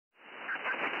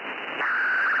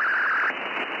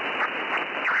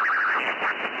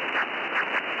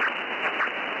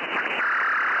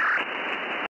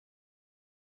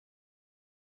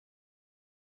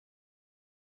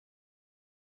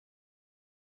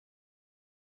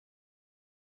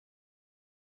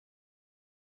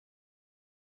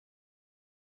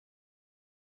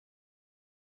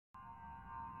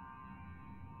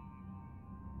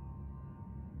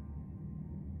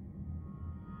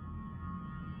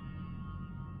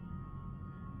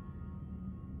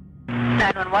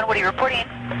911, what are you reporting?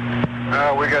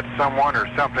 We got someone or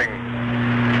something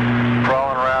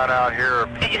crawling around out here.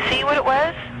 Did you see what it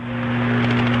was?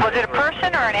 Was it a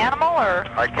person or an animal or?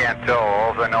 I can't tell.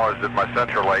 All I know is that my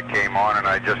central light came on and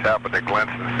I just happened to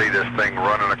glimpse and see this thing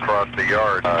running across the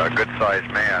yard. A good-sized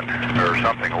man or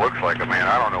something. Looks like a man.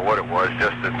 I don't know what it was,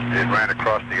 just that it ran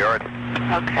across the yard.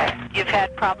 Okay. You've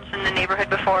had problems in the neighborhood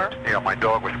before? Yeah, my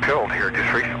dog was killed here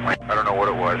just recently. I don't know what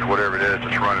it was. Whatever it is,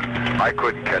 it's running. I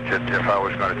couldn't catch it if I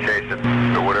was going to chase it.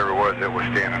 But whatever it was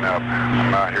standing up.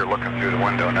 I'm out here looking through the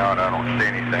window now and I don't see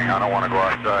anything. I don't want to go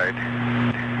outside.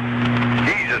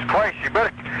 Jesus Christ, you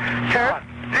better... Sir?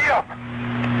 See ya!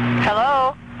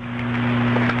 Hello?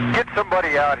 Get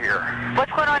somebody out here.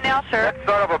 What's going on now, sir? That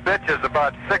son of a bitch is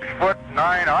about 6'9",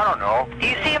 I don't know. Do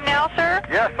you see him now, sir?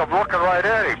 Yes, I'm looking right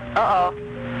at him. Uh-oh.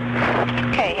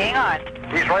 Okay, hang on.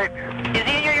 He's right... Is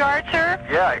he in your yard, sir?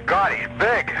 Yeah, God, he's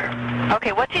big.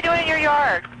 Okay, what's he doing in your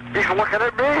yard? He's looking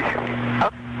at me.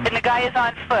 Oh, and the guy is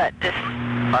on foot.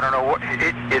 I don't know what...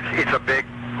 It's a big...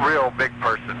 real big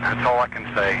person. That's all I can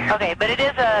say. Okay, but it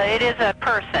is a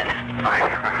person.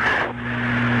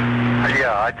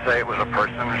 Yeah, I'd say it was a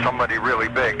person, somebody really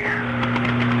big.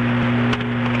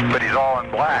 But he's all in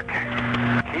black.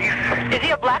 Is he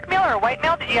a black male or a white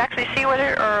male? Did you actually see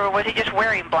whether, or was he just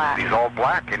wearing black? He's all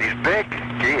black and he's big.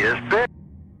 He is big.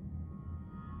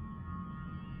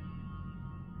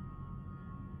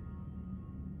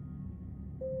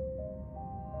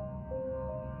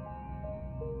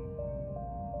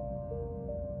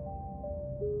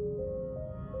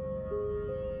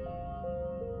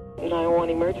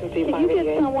 Emergency. Can you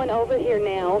get someone over here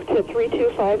now to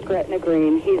 325 Gretna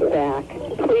Green? He's back.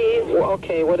 Please. Well,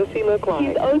 okay, what does he look like?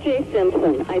 He's O.J.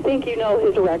 Simpson. I think you know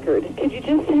his record. Could you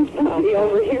just send somebody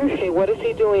over here? Okay, what is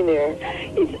he doing there?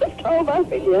 He just drove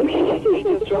up again. He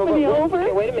just drove up over?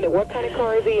 Okay, wait a minute, what kind of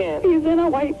car is he in? He's in a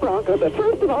white Bronco, but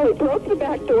first of all, he broke the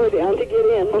back door down to get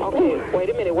in. Okay, wait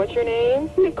a minute, what's your name?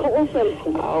 Nicole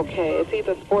Simpson. Okay, is he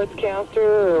the sportscaster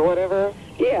or whatever?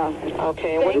 Yeah.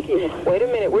 Okay, Thank you. Wait a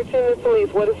minute, we're sending the police.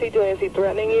 What is he doing? Is he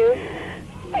threatening you?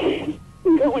 I'm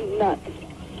going nuts.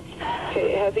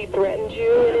 Okay, has he threatened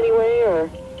you in any way,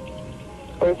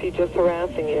 or is he just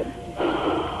harassing you?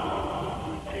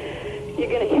 You're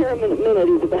going to hear him in a minute.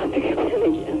 He's about to come in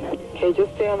again. Okay,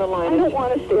 just stay on the line. I don't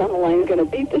want to stay on the line. He's going to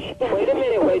beat the shit. Wait a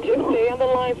minute, just stay on the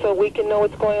line so we can know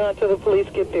what's going on until the police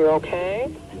get there, okay?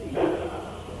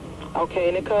 Okay,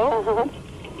 Nicole? Uh-huh.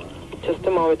 Just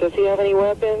a moment. Does he have any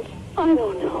weapons? I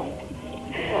don't know.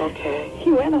 Okay.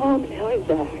 He went home, now he's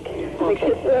back. The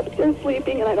kids are upstairs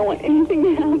sleeping, and I don't want anything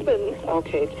to happen.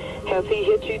 Okay. Has he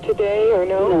hit you today, or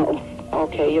no? No.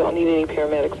 Okay, you don't need any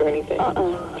paramedics or anything?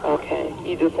 Okay.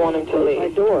 You just want him to leave? My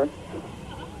door.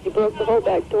 He broke the whole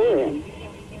back door in.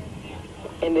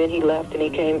 And then he left and he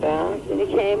came back? And he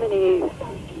came and he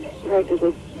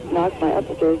practically knocked my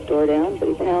upstairs door down, but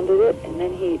he pounded it, and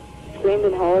then he screamed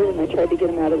and hollered, and I tried to get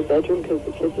him out of the bedroom because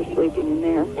the kids are sleeping in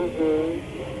there. Mm-hmm.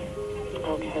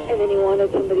 Okay. And then he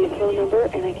wanted somebody's phone number,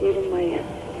 and I gave him my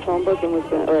phone book and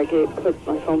put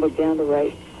my phone book down to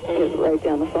write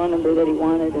down the phone number that he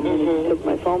wanted, and then he took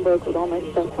my phone book with all my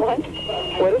stuff. What?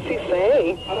 What does he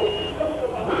say?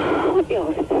 Let me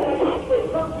on.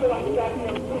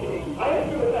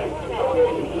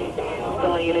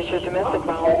 Unit, your domestic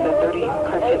violence at 30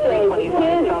 Crescent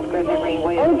 326 South Gretna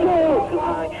Greenway is too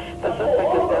high. The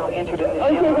suspect is now entered in the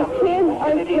shelter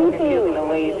and it is refusing to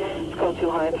leave. It's code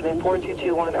too high. It's been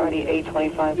 4221 RD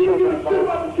 825 children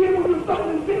involved.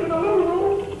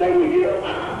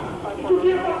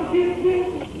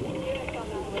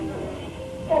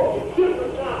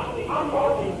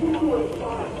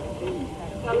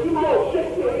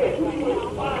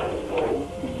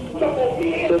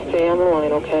 Just stay on the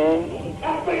line, okay?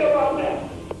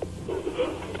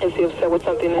 Is he upset with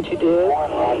something that you did? Oh,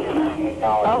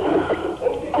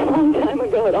 a long time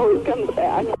ago, it always comes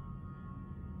back.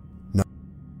 No.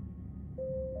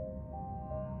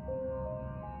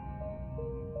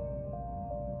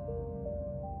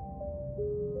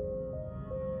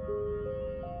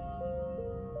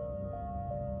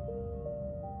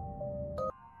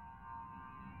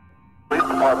 Police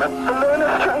department. A man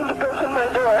is trying to burst in my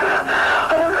door.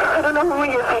 I don't know who he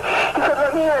is. He said,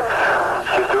 let me in.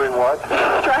 She's doing what?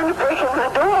 He's trying to break in my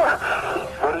door.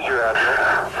 What is your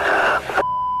address?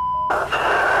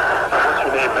 What's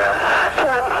your name, ma'am?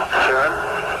 Sharon. Sharon,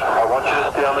 I want you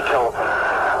to stay on the telephone,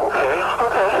 okay?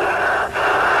 Okay.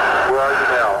 Where are you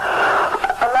now?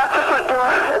 I locked the front door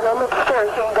and I'm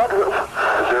upstairs in the bedroom.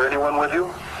 Is there anyone with you?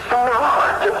 No,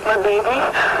 just my baby.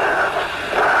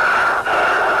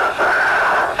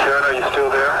 Sharon, are you still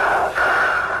there?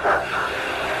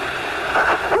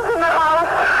 He's in the house.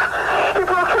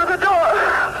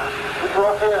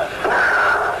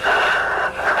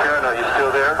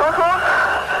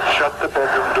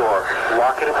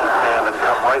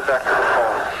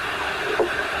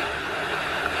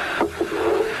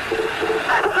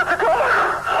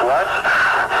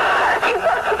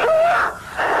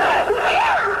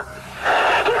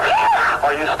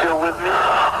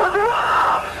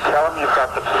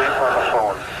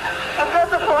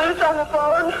 police on the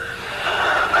phone.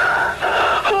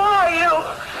 Who are you?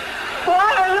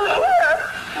 Why are you here?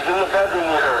 He's in the bedroom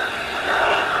with her.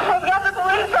 I've got the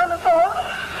police on the phone.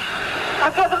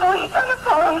 I've got the police on the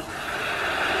phone.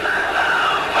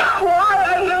 Why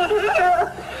are you here?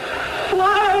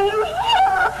 Why are you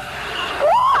here?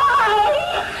 Why?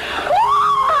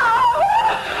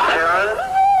 Karen?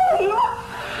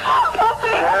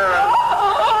 Karen?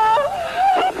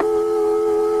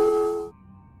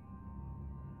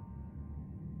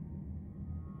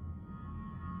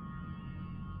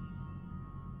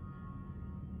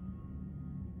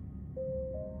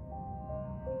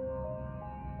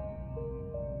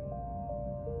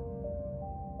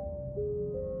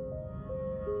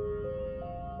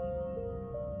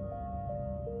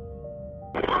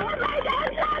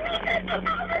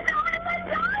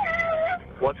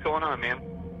 What's going on, ma'am?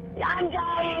 I'm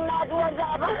dying, that's what's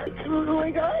up. Oh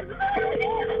my God.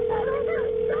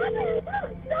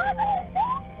 Stop it.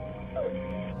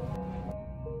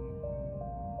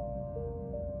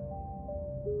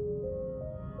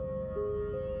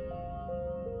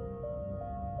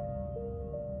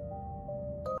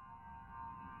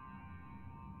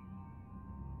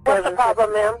 What's the problem,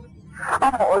 ma'am?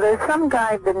 Oh, well, there's some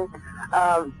guy been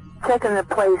checking the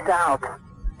place out.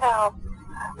 How?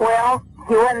 Well,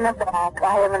 he went in the back.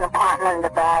 I have an apartment in the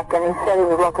back, and he said he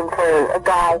was looking for a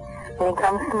guy. And he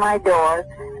comes to my door,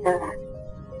 and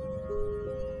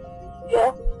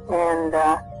Yeah? and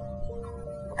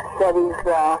said he's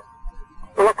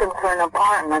looking for an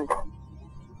apartment.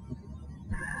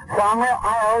 So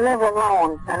I live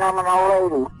alone, and I'm an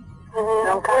old lady. And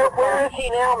I'm kind of Where is he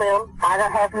now, ma'am? I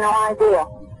don't have no idea.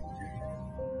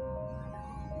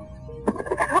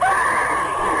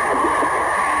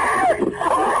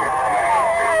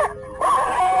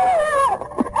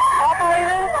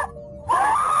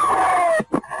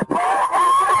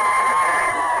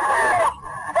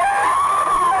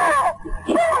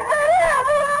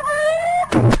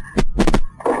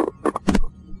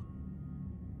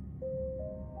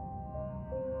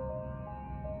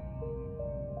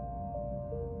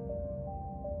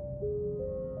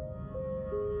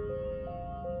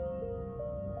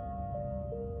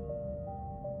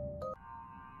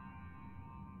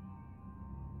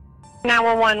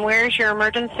 Where's your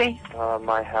emergency?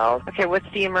 My house. Okay, what's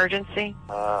the emergency?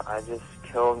 I just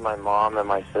killed my mom and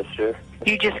my sister.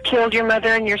 You just killed your mother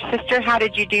and your sister? How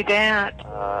did you do that?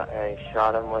 I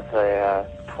shot him with a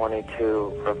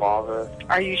 .22 revolver.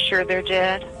 Are you sure they're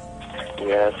dead?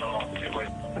 Yes.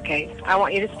 Okay, I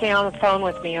want you to stay on the phone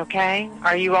with me, okay?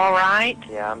 Are you all right?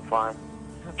 Yeah, I'm fine.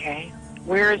 Okay.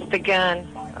 Where's the gun?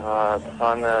 It's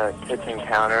on the kitchen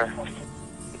counter.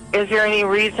 Is there any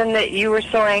reason that you were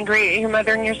so angry at your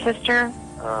mother and your sister?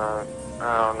 I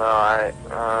don't know.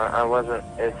 I wasn't.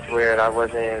 It's weird. I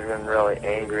wasn't even really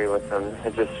angry with them.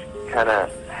 It just kind of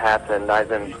happened. I've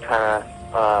been kind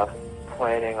of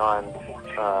planning on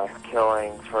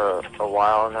killing for a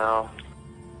while now.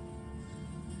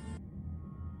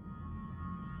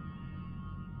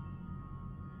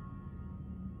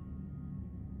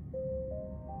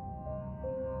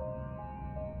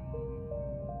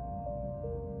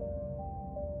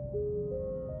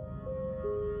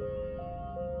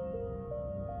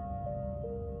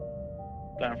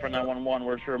 Down for 911,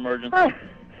 where's your emergency?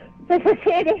 This is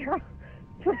Sandy.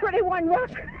 231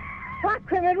 Rock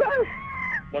Crimmon Road.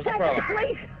 What's the problem? Send the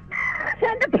police.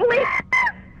 Send the police.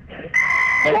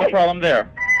 What's the problem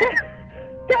there?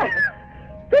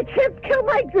 The chip killed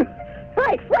my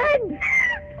friend.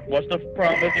 What's the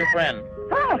problem with your friend?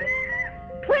 Oh,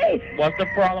 please. What's the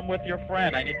problem with your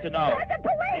friend? I need to know. Send the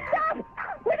police up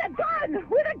with a gun.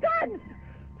 With a gun.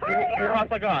 Hurry Who up. has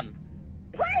a gun?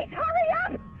 Please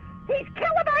hurry up. He's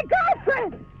killing my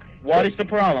girlfriend. What is the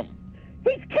problem?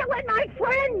 He's killing my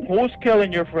friend. Who's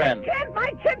killing your friend?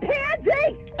 My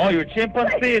chimpanzee. Oh, your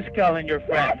chimpanzee is killing your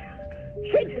friend.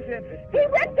 Yes. He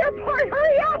ripped her apart.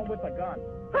 Hurry up. With a gun.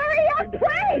 Hurry up,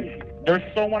 please. There's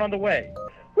someone on the way.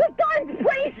 With guns,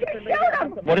 please. Shoot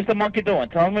him. What is the monkey doing?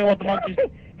 Tell me what the monkey's...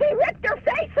 He ripped her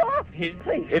face off. Please.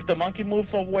 If the monkey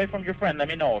moves away from your friend, let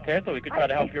me know, okay? So we can try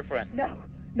to help your friend.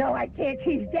 No, I can't.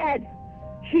 She's dead.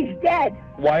 She's dead.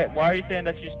 Why are you saying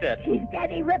that she's dead? She's dead.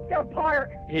 He ripped her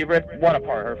apart. He ripped what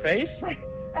apart? Her face?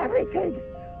 Everything.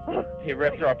 He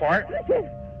ripped her apart?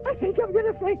 I think I'm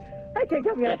gonna faint. I think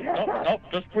I'm gonna pass out. No,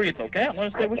 just breathe, okay? I'm gonna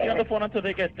stay with you on the phone until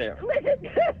they get there. Listen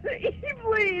to me.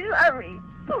 Please hurry.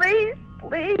 Please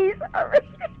hurry.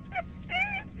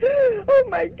 Oh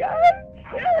my God.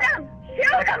 Shoot him.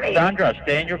 Shoot him. Sandra,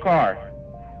 stay in your car.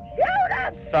 Shoot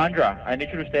him. Sandra, I need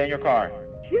you to stay in your car.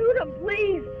 Shoot him,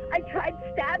 please. I tried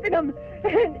stabbing him,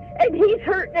 and he's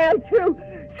hurt now too.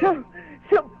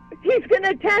 So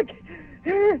attack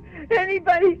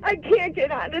anybody. I can't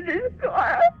get out of this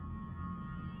car.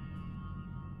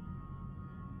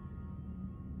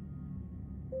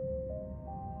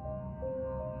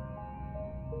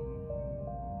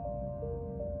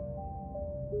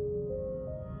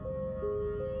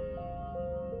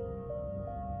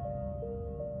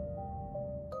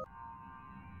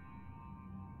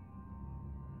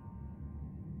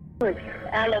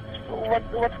 Alex,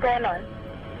 what's going on?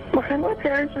 My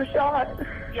parents were shot.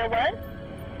 Your what?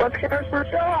 My parents were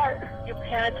shot. Your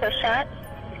parents were shot?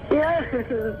 Yes.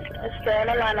 Stay on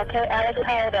the line, okay? Alex,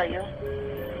 how old are you?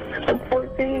 I'm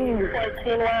 14.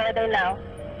 14, where are they now?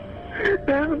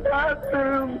 In the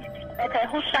bathroom. Okay,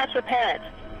 who shot your parents?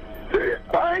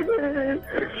 I did.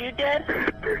 You did? Yes.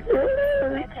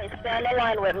 Okay, stay on the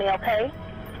line with me, okay?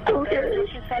 Okay.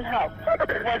 Get you some help.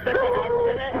 Was this an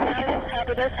accident, Alex? How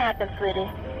did this happen, sweetie?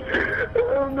 I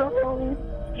don't know.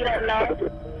 You don't know?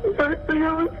 First thing I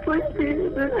was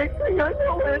sleeping, the next thing I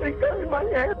know, I got in my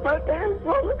head, my pants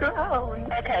on the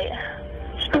ground. Okay.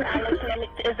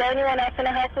 Alex, is there anyone else in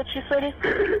the house with you, sweetie?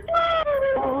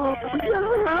 Oh, you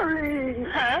gotta hurry.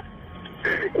 Huh?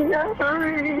 You gotta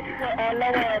hurry. We're on the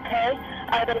way, okay?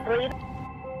 Are they breathing?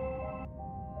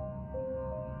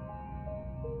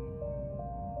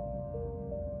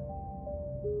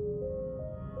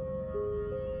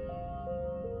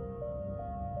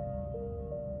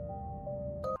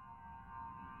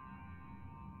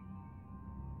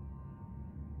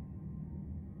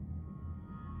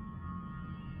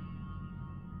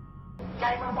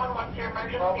 What's your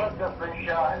emergency? Well, I've just been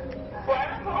shot. What?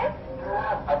 Who?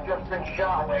 I've just been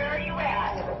shot. Where are you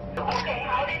at? Okay,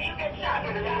 how did you get shot?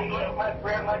 Who shot you? My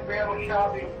grandma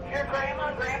shot me. Your grandma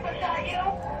and grandpa shot you?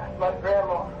 My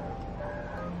grandma.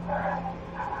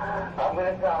 I'm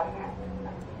gonna die.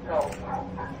 No.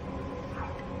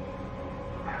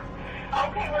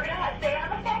 Okay, we're gonna stay on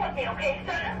the phone with me, okay,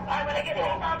 sir? I'm gonna get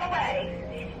help on the way.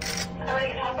 I'm gonna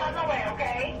get help on the way,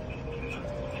 okay?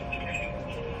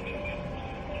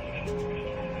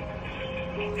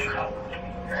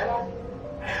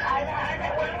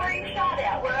 Where were you shot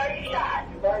at? Where are you shot?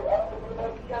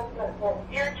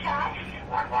 Your chest?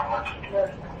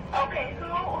 Okay, who,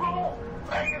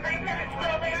 are your grandparents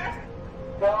still there?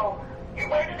 No.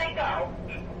 Where did they go?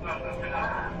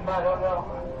 I don't know.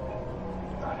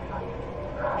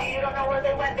 You don't know where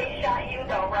they went? They shot you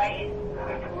though, right?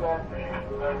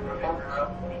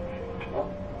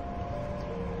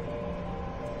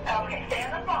 Okay, stay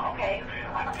on the phone, okay?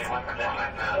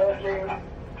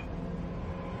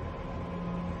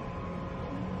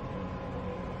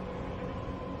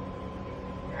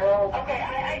 Okay,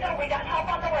 I know we got help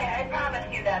on the way. I promise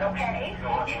you that, okay?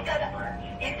 You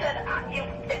said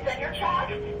it's in your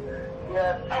chest?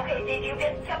 Yes. Okay, did you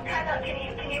get some kind of,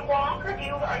 can you walk or are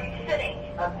you sitting?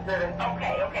 I'm sitting.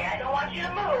 Okay, I don't want you to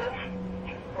move.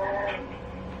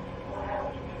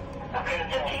 Okay,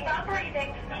 just keep on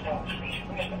breathing.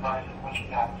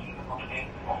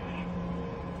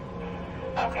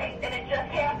 Okay, and it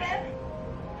just happened?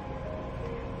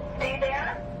 Are you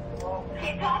there?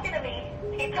 Keep talking to me.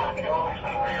 Keep talking to me.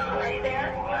 Are you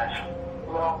there?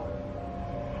 No.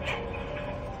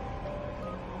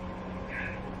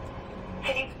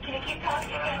 Can you keep talking?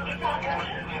 Can you keep talking to me?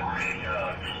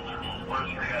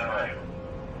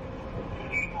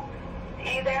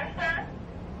 Are you there, sir?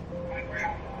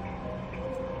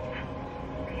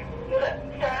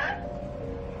 Sir?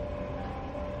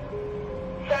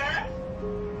 Sir?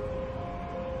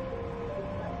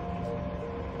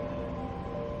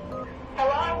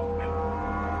 Hello?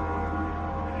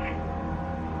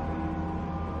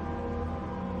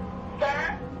 Sir?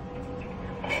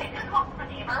 Did you just call from a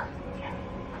neighbor?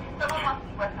 Someone wants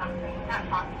me with something. He's not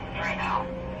talking to me right now.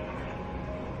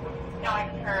 No, I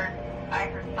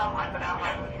heard someone, but I don't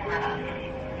know who's coming up.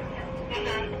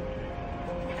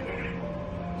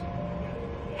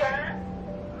 Sir?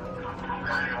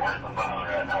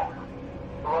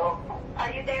 Hello?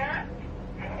 Are you there?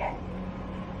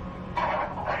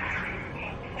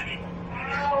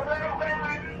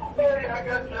 I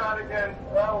got shot again.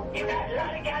 No. You got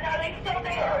shot again? Are they still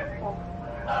there?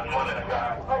 I'm going to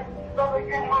die. My stomach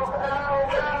is moving. Ow,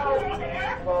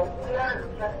 There? ow. Yes.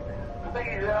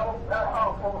 Please help. Oh,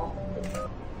 come on.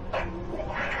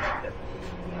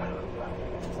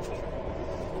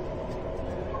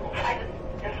 I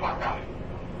just walked off.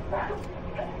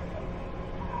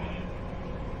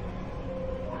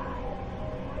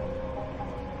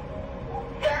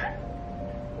 Sir?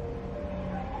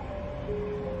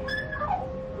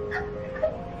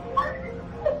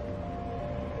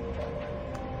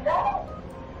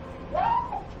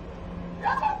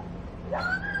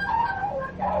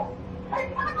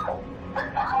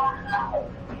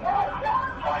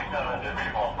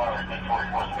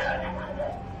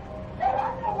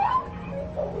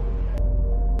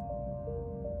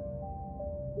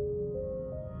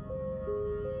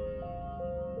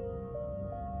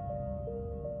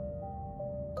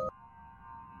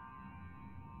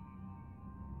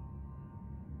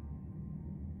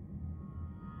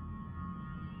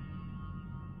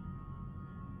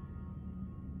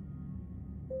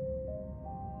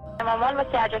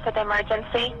 What's the address of the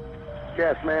emergency?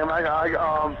 Yes, ma'am.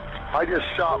 I just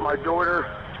shot my daughter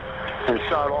and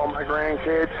shot all my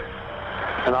grandkids,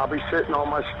 and I'll be sitting on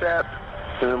my step,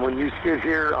 and when you get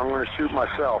here, I'm going to shoot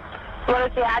myself. What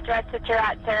is the address that you're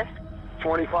at, sir?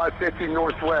 2550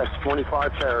 Northwest,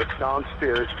 25 Terrace, Don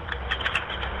Spirit.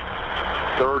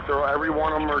 Every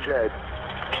one of them are dead.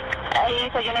 You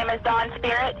said your name is Don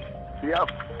Spirit? Yep.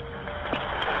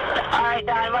 All right,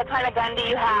 Don, what kind of gun do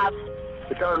you have?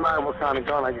 It doesn't matter what kind of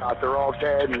gun I got. They're all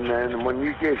dead, and then when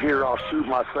you get here, I'll shoot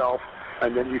myself,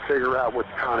 and then you figure out what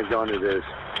kind of gun it is.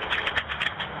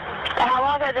 How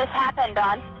long did this happen,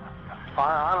 Don?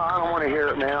 I don't want to hear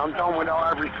it, man. I'm done with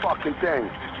every fucking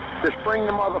thing. Just bring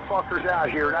the motherfuckers out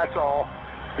here, that's all.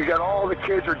 You got all the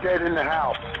kids are dead in the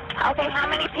house. Okay, how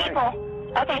many people?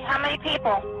 Okay, how many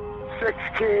people? 6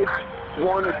 kids,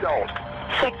 1 adult.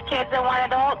 6 kids and 1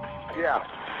 adult? Yeah.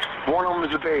 One of them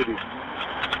is a baby.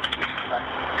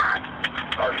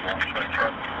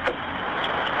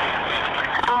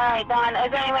 All right, Don.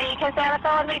 Is there any way you can stay on the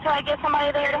phone with me till I get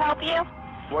somebody there to help you?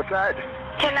 What's that?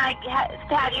 Can I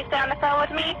have you stay on the phone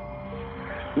with me?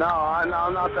 No,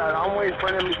 not that. I'm waiting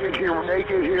for them to get here. When they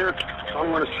get here, I'm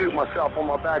going to shoot myself on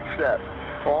my back step.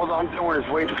 All I'm doing is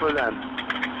waiting for them.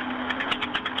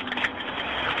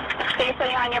 So you're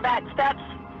sitting on your back steps?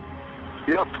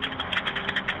 Yep.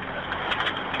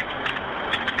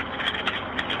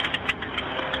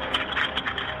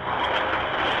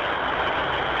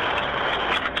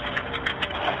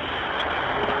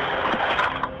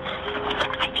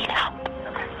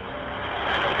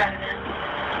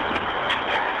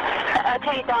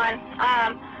 Okay, Don.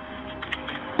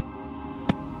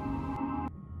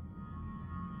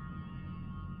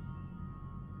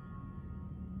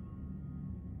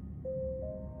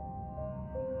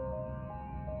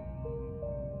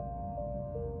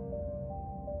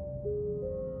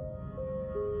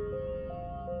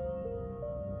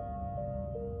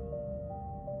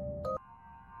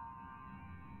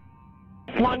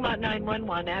 Longmont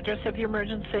 911, address of your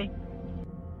emergency.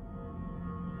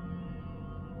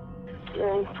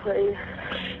 Green, please.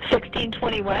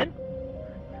 1620 what?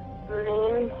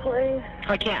 Green, please.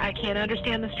 I can't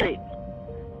understand the street.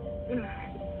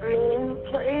 Green,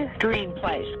 please. Green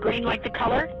place. Green like the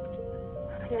color?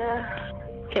 Yeah.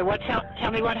 Okay,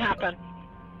 tell me what happened.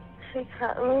 She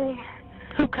cut me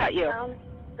Who cut you?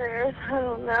 downstairs. I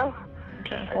don't know.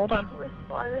 Okay, hold on.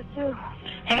 Responded to.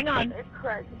 Hang on. It's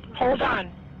crazy. Hold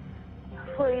on.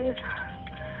 Please.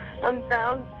 I'm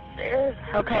downstairs.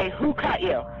 Okay, who cut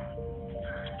you?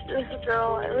 This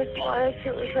girl I responded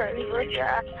to was trying to look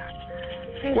at.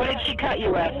 What did she cut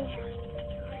you with?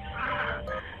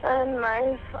 A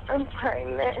knife. I'm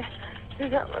pregnant. She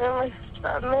got me in my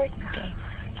stomach.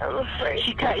 I'm afraid.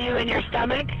 She cut you in your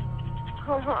stomach?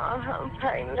 Come on, I'm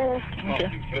pregnant.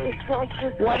 Okay.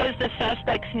 What is the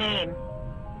suspect's name?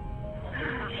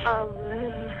 I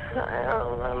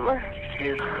don't remember.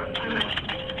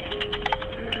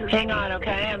 Hang on,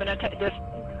 okay? I'm gonna take this.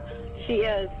 She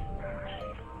is.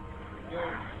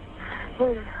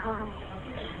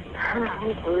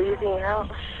 I'm bleeding out.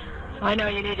 I know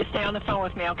you need to stay on the phone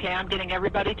with me, okay? I'm getting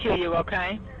everybody to you,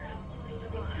 okay?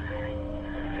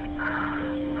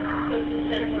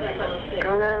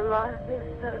 I'm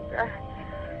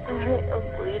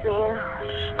bleeding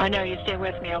out. I know, you stay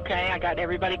with me, okay? I got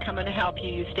everybody coming to help you.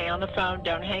 You stay on the phone.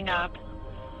 Don't hang up.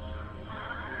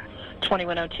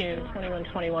 2102,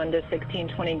 2121 to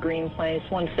 1620 Green Place,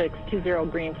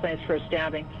 1620 Green Place for a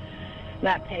stabbing.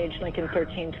 That page, Lincoln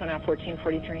 13,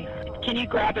 1443. Can you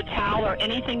grab a towel or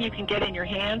anything you can get in your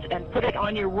hands and put it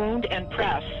on your wound and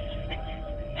press?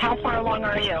 How far along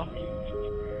are you?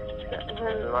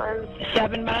 7 months.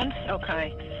 7 months?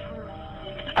 Okay.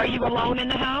 Are you alone in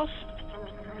the house?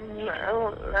 I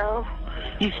don't know.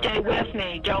 You stay with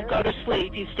me. Don't go to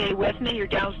sleep. You stay with me. You're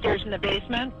downstairs in the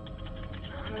basement?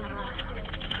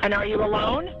 And are you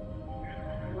alone?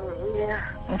 Yeah.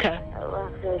 Okay. I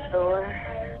locked the door.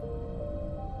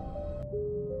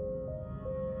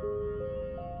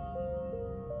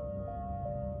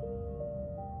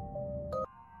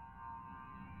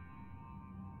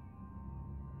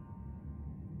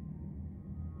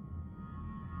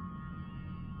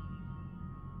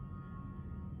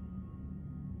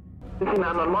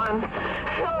 911.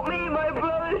 Help me, my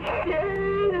brother's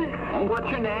dead. What's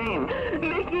your name?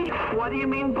 Mickey. What do you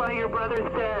mean by your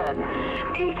brother's dead?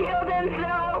 He killed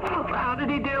himself. How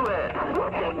did he do it?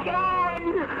 With a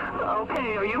gun.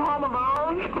 Okay, are you home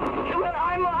alone? Well,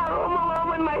 I'm home alone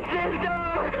with my sister.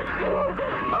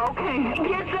 Okay.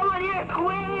 Get someone here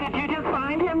quick. Did you just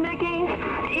find him, Mickey?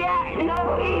 Yeah,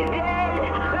 no, he's dead.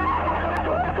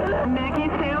 Mickey,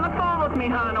 stay on the phone with me,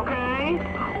 hon, okay?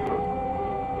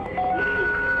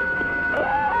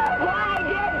 Why did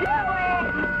you do it?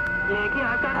 Nikki,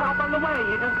 I've got help on the way.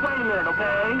 You just wait a minute,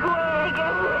 okay? Quick,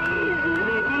 please.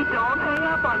 Nikki, don't hang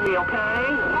up on me, okay?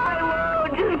 I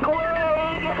won't. Just quick.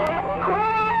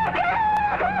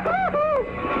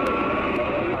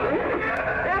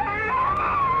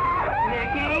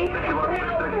 Nikki?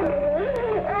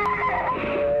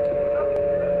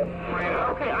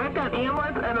 Okay, I've got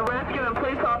ambulance and a rescue and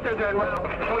police officers en route.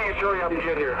 Please hurry up and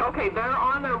get here. Okay, they're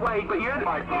on their way, but you're...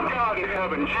 My God in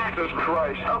heaven, Jesus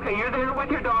Christ. Okay, you're there with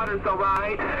your daughters, though,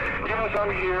 right? Yes,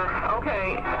 I'm here.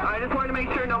 Okay, I just wanted to make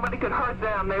sure nobody could hurt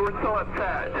them. They were so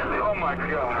upset. Oh, my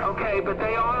God. Okay, but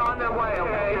they are on their way,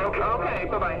 okay? Okay,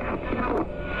 bye-bye.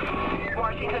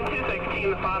 Washington 216,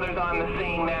 the father's on the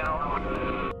scene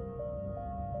now.